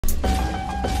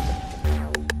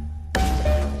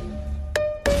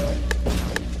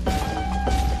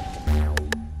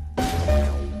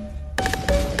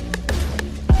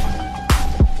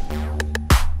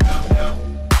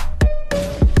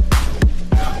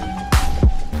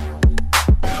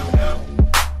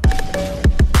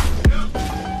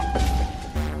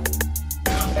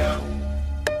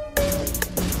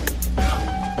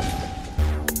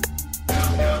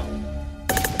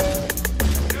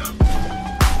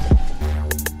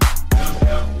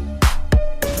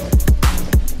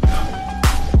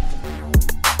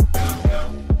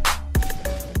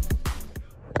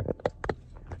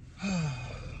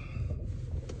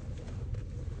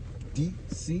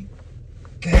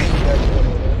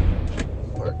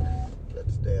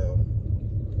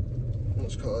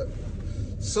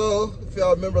So, if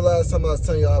y'all remember last time I was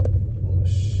telling y'all, oh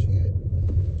shit.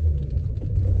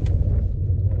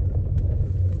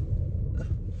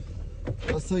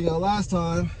 I was telling y'all last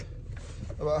time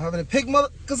about having to pick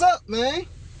motherfuckers up, man.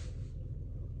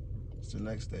 It's the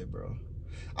next day, bro.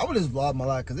 I'm gonna just vlog my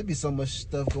life because there be so much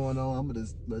stuff going on. I'm gonna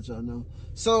just let y'all know.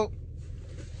 So,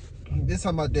 this is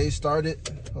how my day started.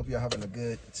 Hope y'all having a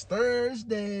good, it's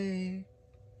Thursday.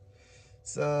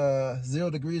 It's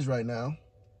 0 degrees right now.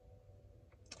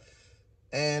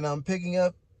 And I'm picking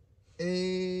up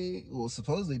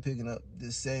supposedly picking up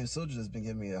this same soldier that's been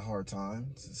giving me a hard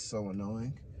time. This is so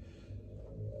annoying.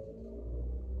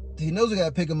 He knows we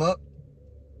gotta pick him up.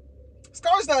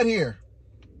 Scar's not here.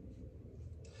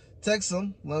 Text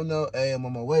him, let him know, hey, I'm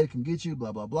on my way, can get you,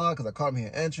 blah, blah, blah, because I caught him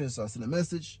here entrance, so I sent a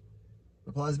message.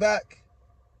 Replies back.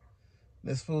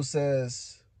 This fool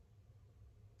says,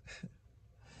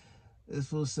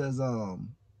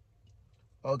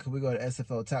 oh, can we go to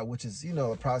SFL TAP, which is, you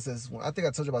know, a process. I think I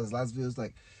told you about this last video. It's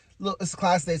like, look, it's a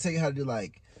class they tell you how to do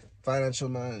like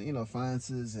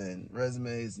finances and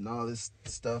resumes and all this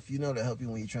stuff, you know, to help you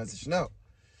when you transition out.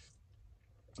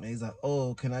 And he's like,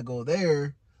 oh, can I go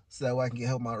there so that way I can get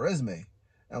help my resume?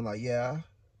 And I'm like, yeah,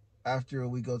 after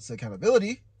we go to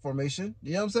accountability formation,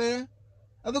 you know what I'm saying?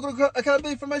 After we go to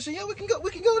accountability formation, yeah, we can go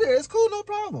there. It's cool, no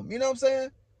problem. You know what I'm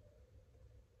saying?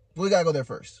 But we gotta go there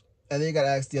first. And then you gotta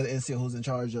ask the other NCO who's in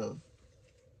charge of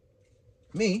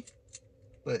me.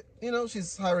 But, you know,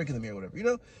 she's high ranking than me or whatever. You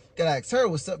know, gotta ask her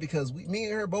what's up because me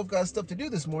and her both got stuff to do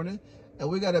this morning. And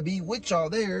we gotta be with y'all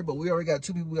there, but we already got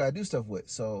 2 people we gotta do stuff with.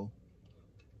 So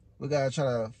we gotta try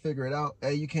to figure it out.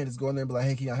 Hey, you can't just go in there and be like,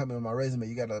 hey, can y'all help me with my resume?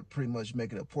 You gotta pretty much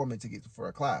make an appointment to get for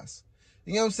a class.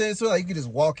 You know what I'm saying? So like you can just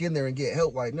walk in there and get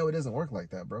help. Like, no, it doesn't work like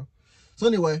that, bro. So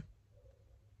anyway,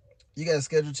 you got to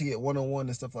schedule to get one-on-one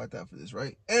and stuff like that for this,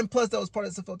 right? And plus, that was part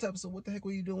of the SFL TAP, so what the heck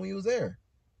were you doing when you was there?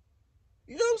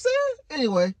 You know what I'm saying?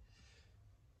 Anyway,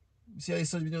 you see how these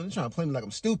soldiers be doing? They're trying to play me like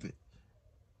I'm stupid.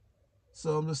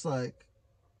 So I'm just like,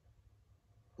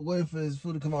 waiting for his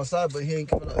food to come outside, but he ain't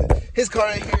coming out. His car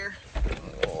ain't here.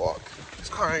 Walk. His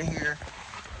car ain't here.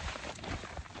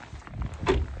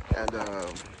 And,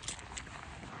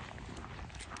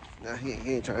 nah, he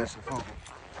ain't trying to answer the phone.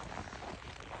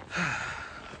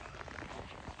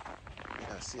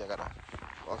 Yeah, see, I gotta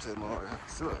walk to the mall. I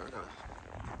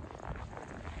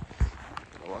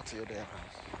gotta walk to your damn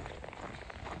house.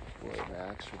 Boy,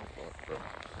 Max, what the fuck, bro?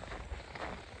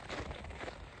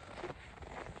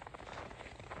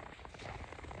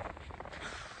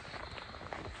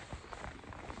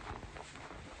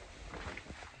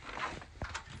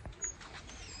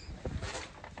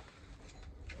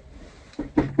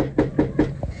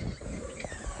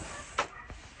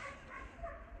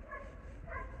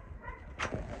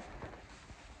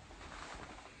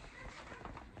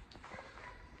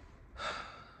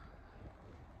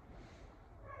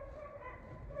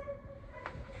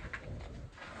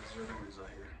 Out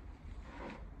here.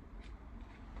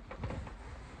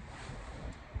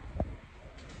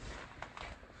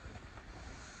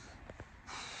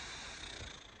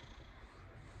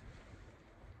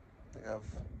 I think I have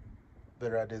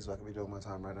better ideas what I could be doing with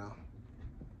my time right now.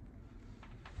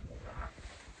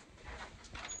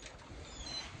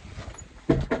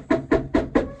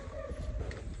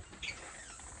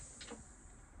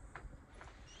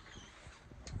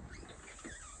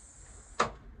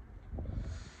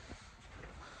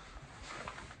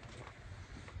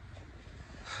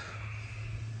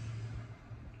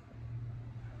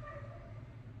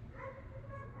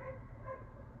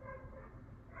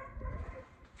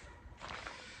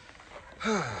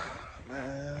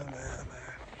 Man.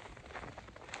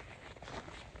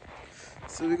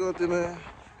 So we going through, man.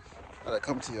 Gotta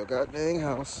come to your goddamn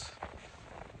house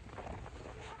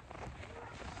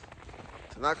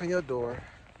to knock on your door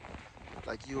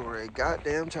like you were a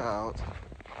goddamn child.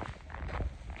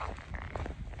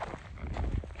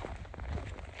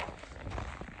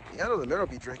 Yeah, I know the Mero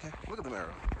be drinking. Look at the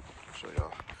Mero. I'll show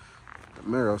y'all. The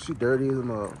Mero, she dirty as a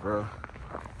mug, bro.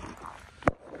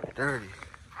 Dirty.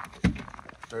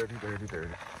 So this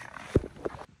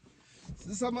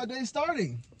is how my day's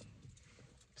starting.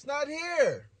 It's not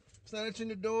here. It's not answering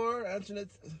the door, answering it.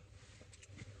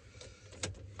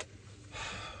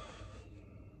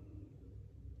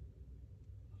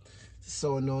 It's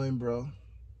so annoying, bro.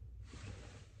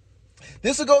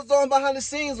 This is what goes on behind the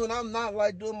scenes when I'm not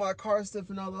like doing my car stuff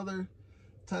and all other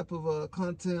type of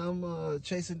content. I'm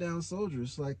chasing down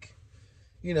soldiers like,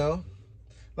 you know,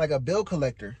 like a bill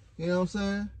collector. You know what I'm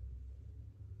saying?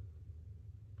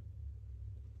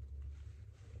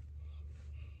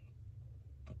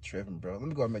 I'm tripping, bro. Let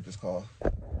me go and make this call.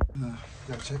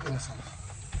 Gotta check this out.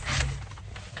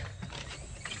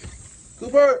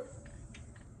 Cooper!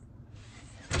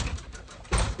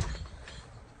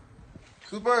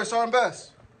 Cooper, Sergeant Best.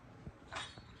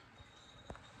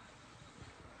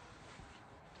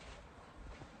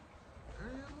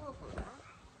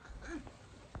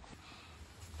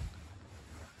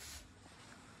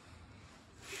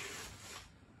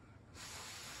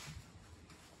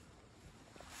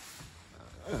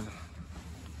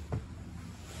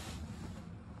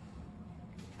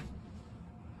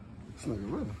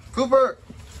 Cooper!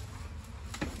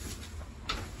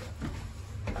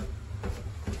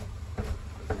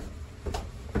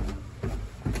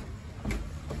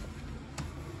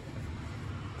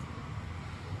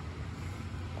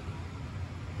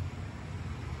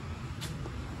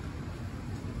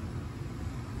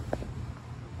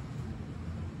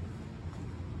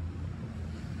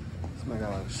 This man got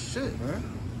a lot of shit, man.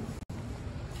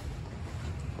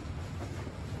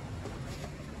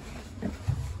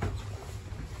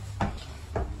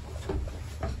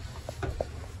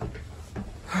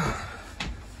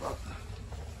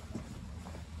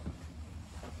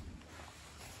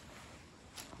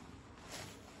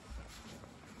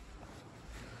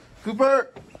 Cooper!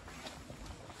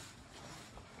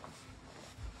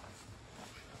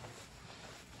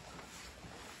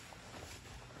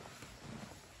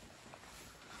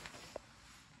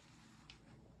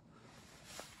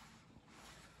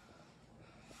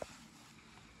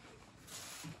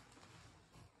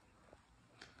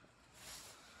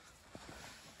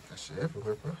 That shit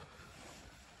everywhere, bro.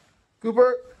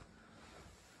 Cooper!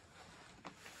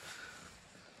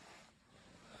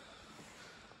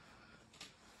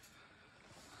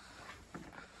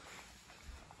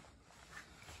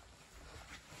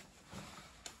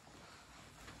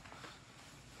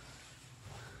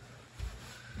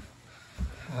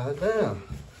 God damn.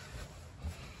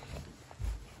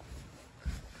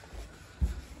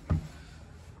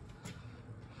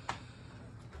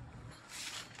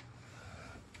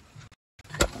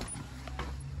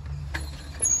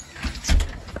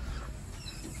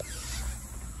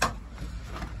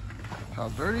 How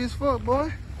dirty as fuck,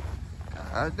 boy.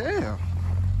 God damn.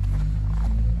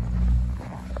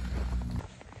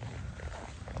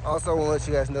 Also, I want to let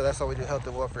you guys know that's how we do health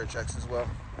and welfare checks as well.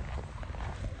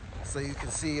 So you can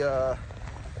see how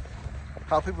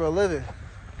people are living.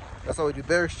 That's how we do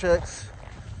barracks checks.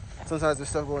 Sometimes there's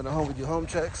stuff going to home, we do home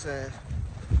checks, and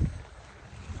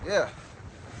yeah.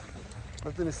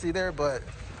 Nothing to see there, but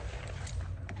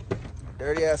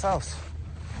dirty ass house.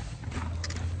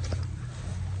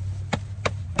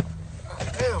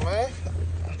 Damn, man.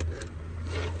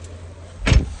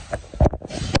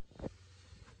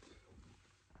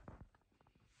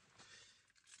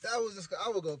 That was just, I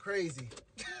would go crazy.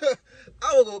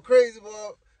 I would go crazy,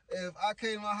 boy, if I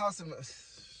came to my house and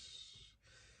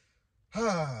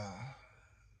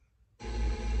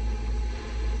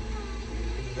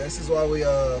this is why we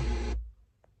and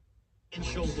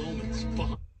show moments.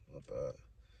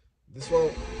 This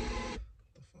won't.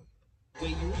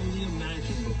 Wait, you only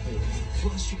imagined before.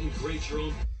 Plus, you can create your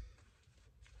own.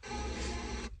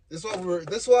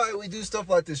 This why we do stuff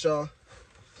like this, y'all.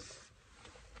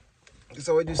 This is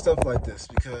why we do stuff like this,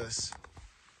 because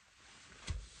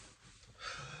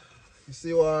you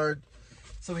see why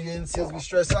some of your NCOs be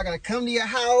stressed out. I gotta come to your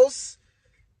house,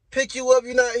 pick you up,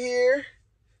 you're not here,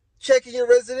 check in your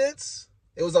residence.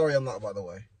 It was already unlocked, by the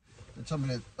way. They told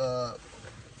me that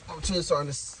opportunity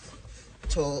sergeant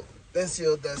told the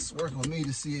NCO that's working with me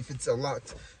to see if it's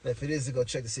unlocked. And if it is, to go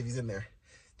check to see if he's in there.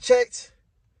 Checked.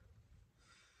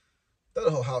 Throw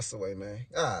the whole house away, man.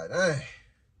 God dang.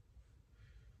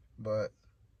 But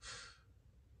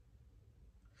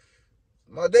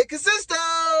my day consists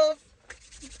of.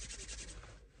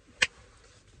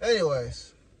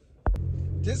 Anyways,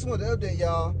 just wanted to update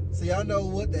y'all so y'all know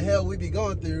what the hell we be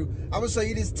going through. I'm gonna show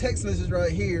you this text message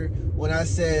right here when I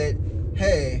said,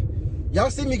 hey,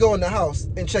 y'all see me go in the house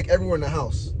and check everywhere in the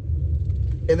house.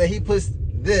 And then he puts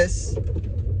this,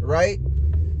 right?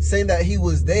 Saying that he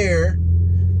was there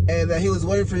and that he was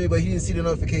waiting for me, but he didn't see the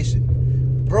notification.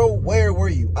 Bro, where were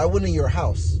you? I went in your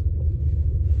house.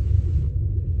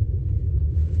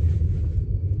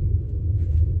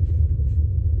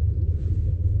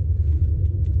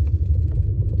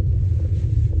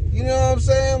 You know what I'm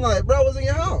saying? Like, bro, I was in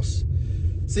your house.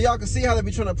 So y'all can see how they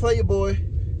be trying to play your boy.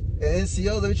 And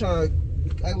NCOs, they be trying to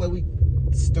act like we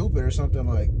stupid or something.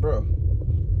 Like, bro,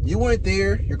 you weren't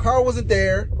there. Your car wasn't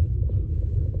there.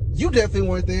 You definitely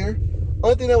weren't there.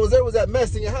 Only thing that was there was that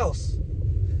mess in your house.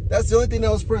 That's the only thing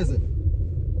that was present,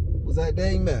 was that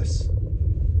dang mess.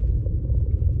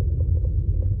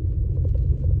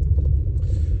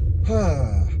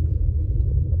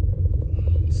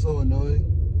 So annoying.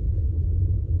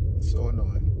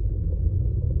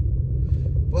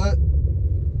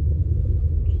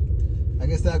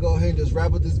 and just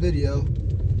wrap up this video.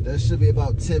 That should be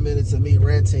about 10 minutes of me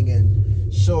ranting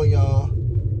and showing y'all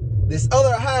this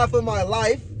other half of my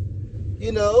life.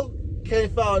 You know,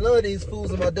 can't find none of these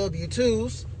fools in my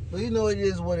W-2s, but you know it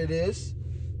is what it is.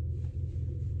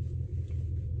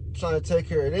 Trying to take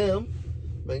care of them,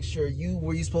 make sure you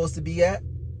where you supposed to be at.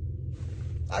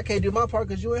 I can't do my part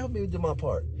because you ain't helping me do my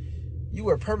part. You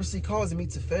are purposely causing me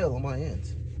to fail on my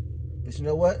end. But you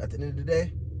know what? At the end of the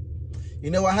day,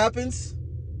 you know what happens?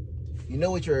 You know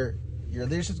what your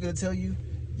leadership's going to tell you?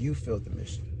 You failed the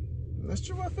mission. And that's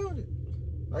true, I failed it.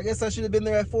 I guess I should have been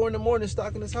there at 4 in the morning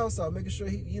stocking his house out, making sure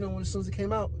he, you know, as soon as he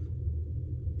came out,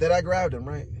 that I grabbed him,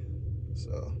 right?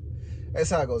 So, that's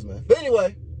how it goes, man. But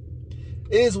anyway,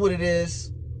 it is what it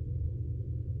is.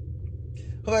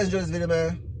 Hope you guys enjoyed this video,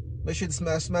 man. Make sure to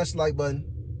smash the like button.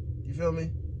 You feel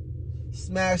me?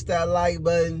 Smash that like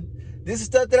button. This is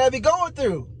stuff that I be going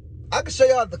through. I can show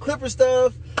y'all the Clipper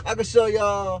stuff. I can show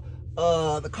y'all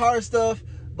the car stuff.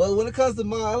 But when it comes to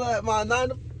my 9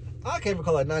 to, I can't even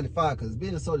call it 9 to 5 because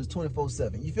being a soldier is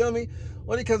 24/7. You feel me?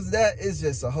 When it comes to that, it's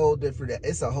just a whole different.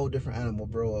 It's a whole different animal,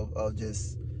 bro. Of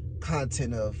just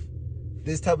content of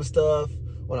this type of stuff.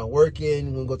 When I'm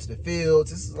working, when we go to the fields,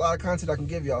 this is a lot of content I can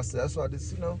give y'all. So that's why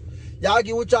this, you know, y'all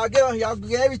get what y'all get on here. Y'all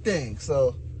get everything.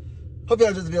 So hope y'all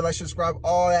enjoyed the video. Like, subscribe,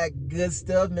 all that good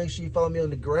stuff. Make sure you follow me on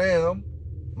the gram,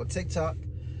 my TikTok,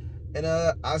 and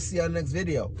I'll see y'all next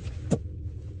video.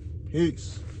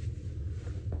 Peace.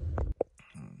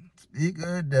 Speak of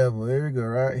the devil. Here we go,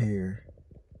 right here.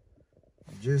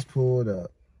 Just pulled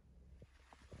up.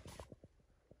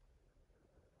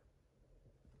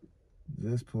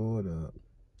 Just pulled up.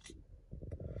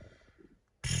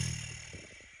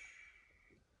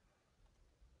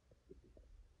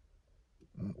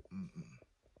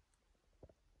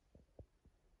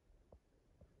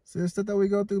 See the stuff that we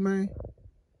go through, man?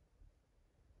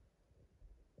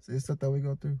 See the stuff that we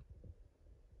go through?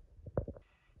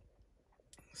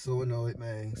 So annoyed,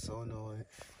 man. So annoyed.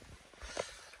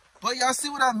 But y'all see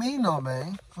what I mean, though,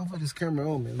 man. Hopefully this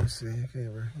camera on me. Let me see. Okay,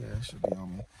 yeah, it should be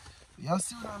on me. Y'all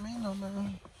see what I mean, though,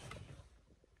 man?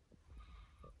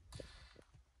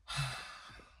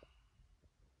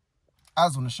 I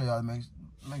just want to show y'all, make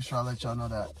sure I let y'all know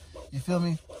that. You feel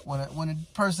me? When the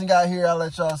person got here, I'll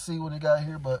let y'all see when it got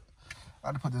here. But I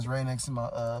had to put this rain next to my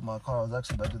car. I was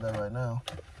actually about to do that right now.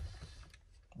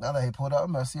 Now that he pulled out,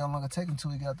 I'm going to see how long it takes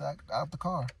until he got out the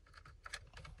car.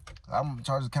 I'm in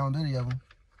charge of accountability of him.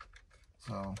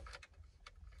 So,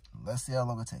 let's see how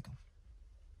long it takes him.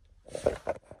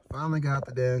 Finally got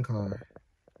the damn car.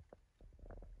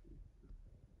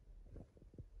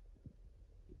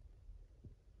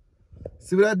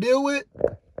 See what I deal with?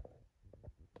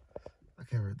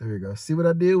 Okay, right, there we go. See what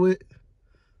I deal with?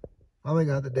 Finally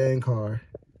got the dang car.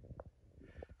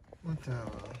 What the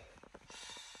hell?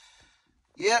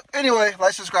 Yep, anyway,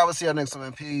 like, subscribe, we'll see y'all next time,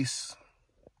 man. Peace.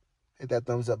 Hit that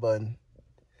thumbs up button.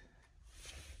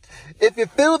 If you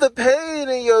feel the pain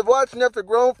and you're watching after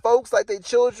grown folks like they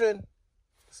children,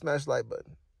 smash the like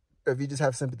button. Or if you just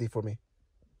have sympathy for me,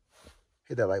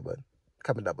 hit that like button.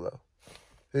 Comment down below.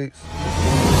 Peace.